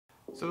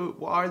So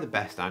what are the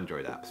best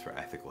Android apps for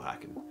ethical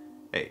hacking?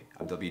 Hey,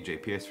 I'm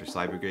WJ Pierce for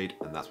Cybergrade,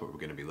 and that's what we're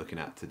going to be looking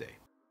at today.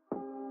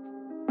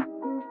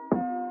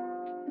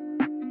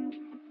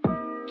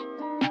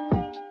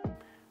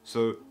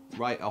 So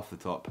right off the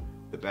top,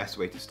 the best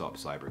way to stop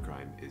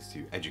cybercrime is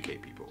to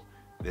educate people.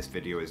 This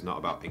video is not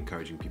about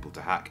encouraging people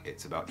to hack,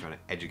 it's about trying to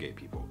educate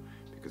people.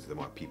 Because the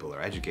more people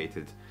are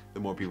educated, the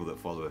more people that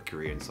follow a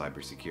career in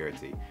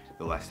cybersecurity,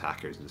 the less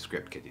hackers and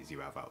script kiddies you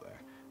have out there.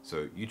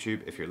 So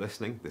YouTube, if you're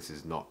listening, this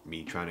is not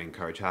me trying to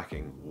encourage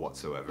hacking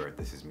whatsoever,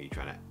 this is me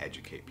trying to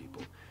educate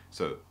people.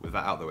 So with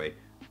that out of the way,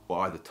 what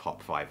are the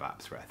top 5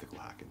 apps for ethical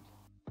hacking?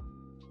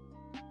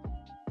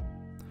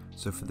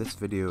 So for this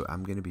video,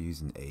 I'm going to be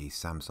using a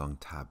Samsung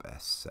Tab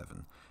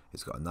S7.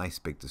 It's got a nice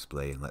big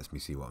display and lets me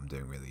see what I'm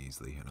doing really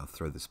easily, and I'll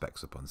throw the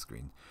specs up on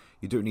screen.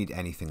 You don't need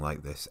anything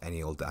like this,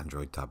 any old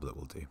Android tablet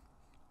will do.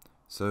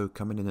 So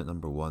coming in at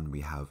number 1, we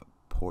have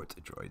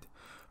Droid.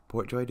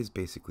 Droid is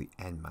basically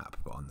Nmap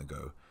but on the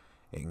go.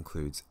 It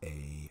includes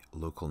a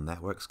local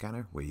network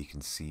scanner where you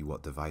can see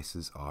what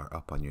devices are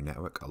up on your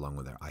network along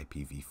with their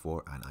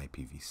IPv4 and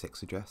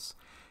IPv6 address.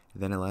 It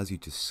then allows you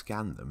to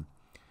scan them,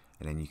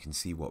 and then you can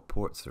see what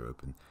ports are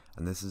open,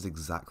 and this is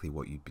exactly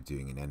what you'd be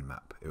doing in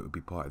Nmap. It would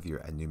be part of your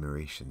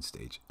enumeration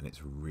stage, and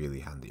it's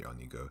really handy on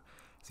the go.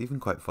 It's even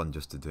quite fun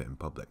just to do it in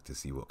public to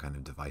see what kind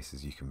of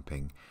devices you can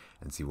ping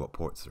and see what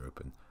ports are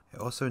open. It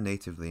also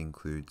natively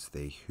includes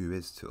the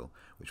Whois tool,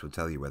 which will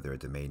tell you whether a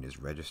domain is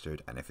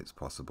registered and, if it's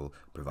possible,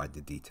 provide the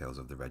details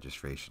of the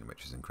registration,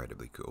 which is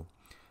incredibly cool.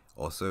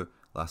 Also,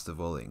 last of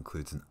all, it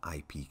includes an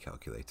IP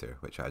calculator,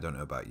 which I don't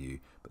know about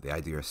you, but the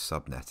idea of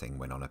subnetting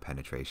when on a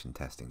penetration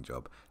testing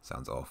job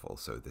sounds awful,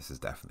 so this is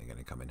definitely going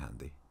to come in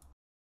handy.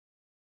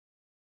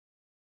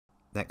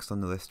 Next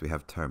on the list we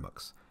have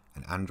Turmoix,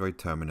 an Android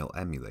terminal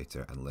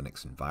emulator and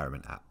Linux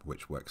environment app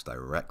which works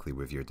directly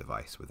with your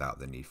device without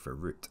the need for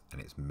root, and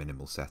it's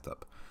minimal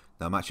setup.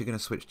 Now I'm actually going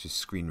to switch to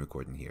screen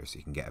recording here so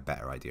you can get a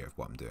better idea of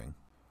what I'm doing.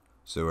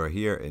 So we're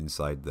here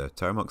inside the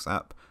Turmoix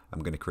app.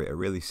 I'm going to create a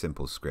really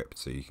simple script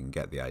so you can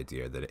get the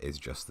idea that it is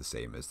just the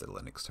same as the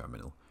Linux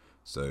terminal.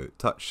 So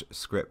touch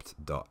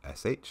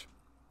script.sh,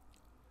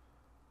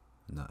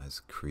 and that has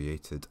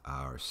created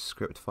our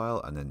script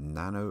file, and then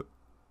nano,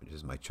 which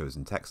is my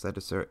chosen text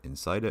editor,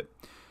 inside it.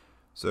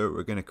 So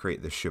we're going to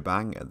create the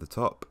shebang at the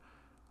top,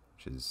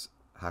 which is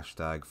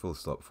hashtag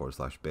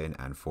 /bin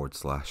and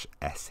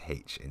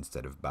 /sh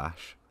instead of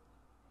bash.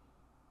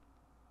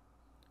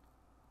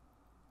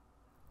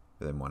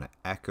 We then want to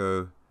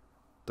echo,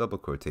 double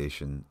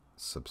quotation,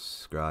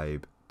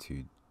 subscribe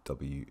to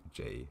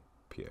WJ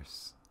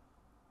Pierce,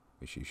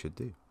 which you should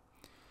do.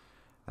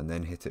 And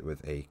then hit it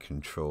with a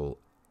Control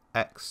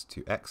X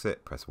to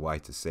exit, press Y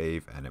to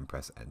save, and then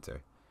press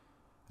enter.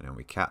 And then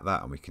we cat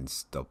that and we can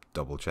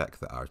double check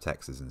that our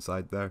text is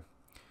inside there.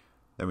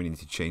 Then we need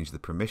to change the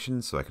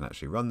permissions so I can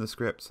actually run the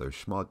script. So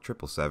chmod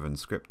 777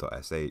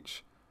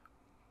 script.sh.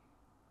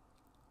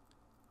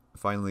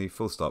 Finally,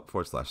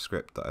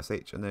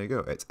 /script.sh, and there you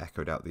go, it's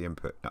echoed out the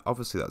input. Now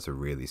obviously that's a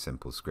really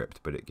simple script,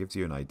 but it gives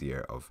you an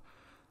idea of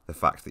the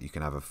fact that you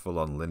can have a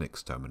full-on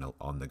Linux terminal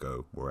on the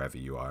go wherever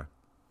you are.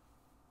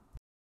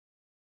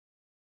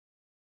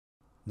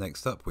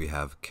 Next up we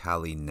have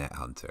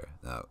CaliNetHunter.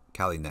 Now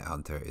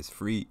CaliNetHunter is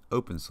free,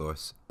 open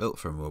source, built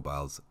for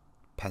mobiles,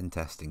 pen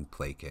testing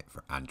play kit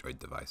for Android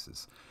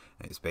devices.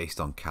 And it's based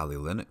on Kali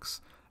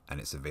Linux, and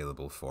it's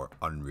available for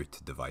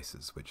unrooted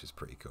devices, which is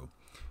pretty cool.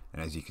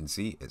 And as you can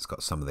see, it's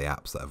got some of the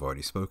apps that I've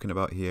already spoken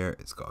about here.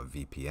 It's got a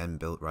VPN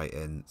built right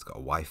in. It's got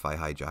a Wi-Fi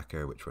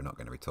hijacker, which we're not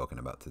going to be talking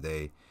about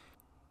today.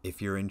 If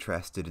you're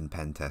interested in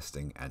pen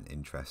testing and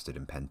interested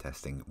in pen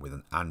testing with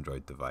an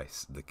Android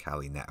device, the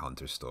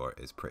CaliNetHunter store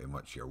is pretty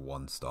much your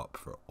one-stop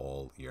for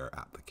all your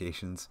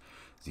applications.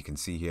 As you can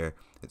see here,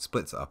 it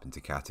splits it up into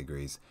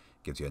categories,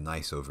 gives you a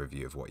nice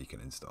overview of what you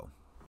can install.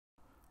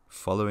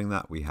 Following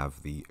that, we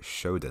have the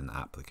Showdown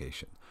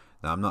application.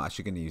 Now I'm not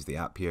actually going to use the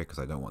app here because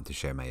I don't want to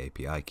share my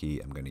API key.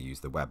 I'm going to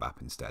use the web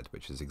app instead,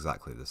 which is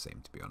exactly the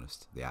same, to be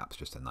honest. The app's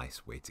just a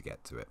nice way to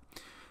get to it.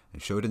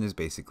 And Showdown is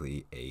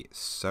basically a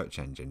search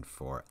engine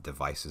for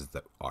devices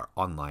that are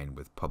online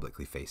with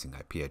publicly facing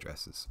IP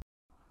addresses.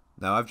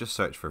 Now I've just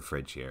searched for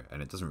fridge here,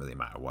 and it doesn't really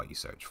matter what you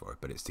search for,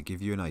 but it's to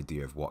give you an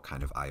idea of what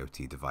kind of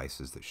IoT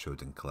devices that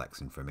Showdown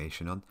collects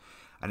information on.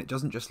 And it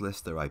doesn't just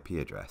list their IP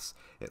address,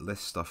 it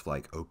lists stuff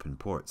like open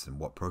ports and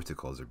what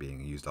protocols are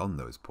being used on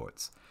those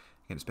ports.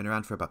 And it's been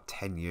around for about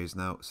 10 years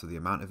now, so the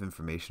amount of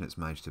information it's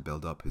managed to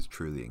build up is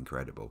truly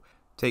incredible.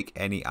 Take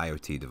any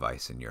IoT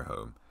device in your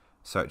home,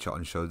 search it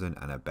on Showdown,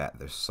 and I bet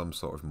there's some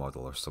sort of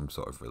model or some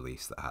sort of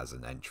release that has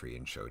an entry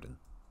in Showdown.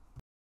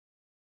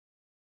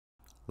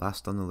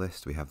 Last on the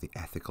list we have the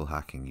Ethical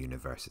Hacking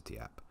University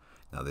app.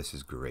 Now this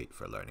is great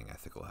for learning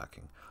ethical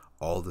hacking.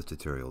 All the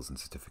tutorials and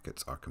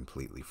certificates are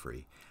completely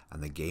free,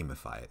 and they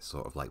gamify it,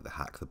 sort of like the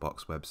Hack the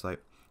Box website.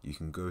 You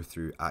can go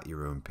through at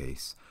your own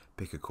pace,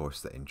 pick a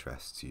course that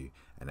interests you,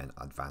 and then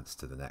advance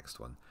to the next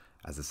one.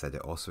 As I said,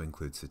 it also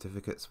includes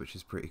certificates, which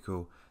is pretty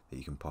cool. that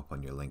you can pop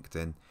on your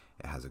LinkedIn.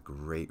 It has a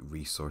great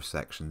resource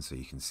section so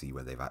you can see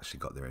where they've actually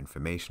got their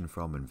information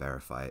from and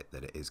verify it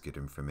that it is good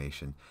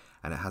information.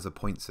 And it has a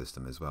point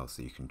system as well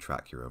so you can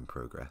track your own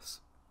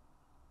progress.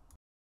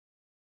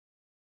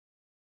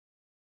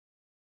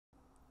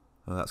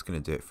 Well, that's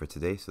going to do it for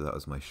today. So that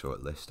was my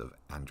short list of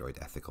Android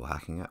ethical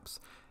hacking apps.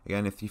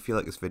 Again, if you feel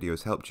like this video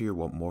has helped you or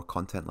want more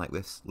content like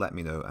this, let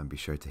me know and be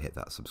sure to hit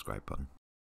that subscribe button.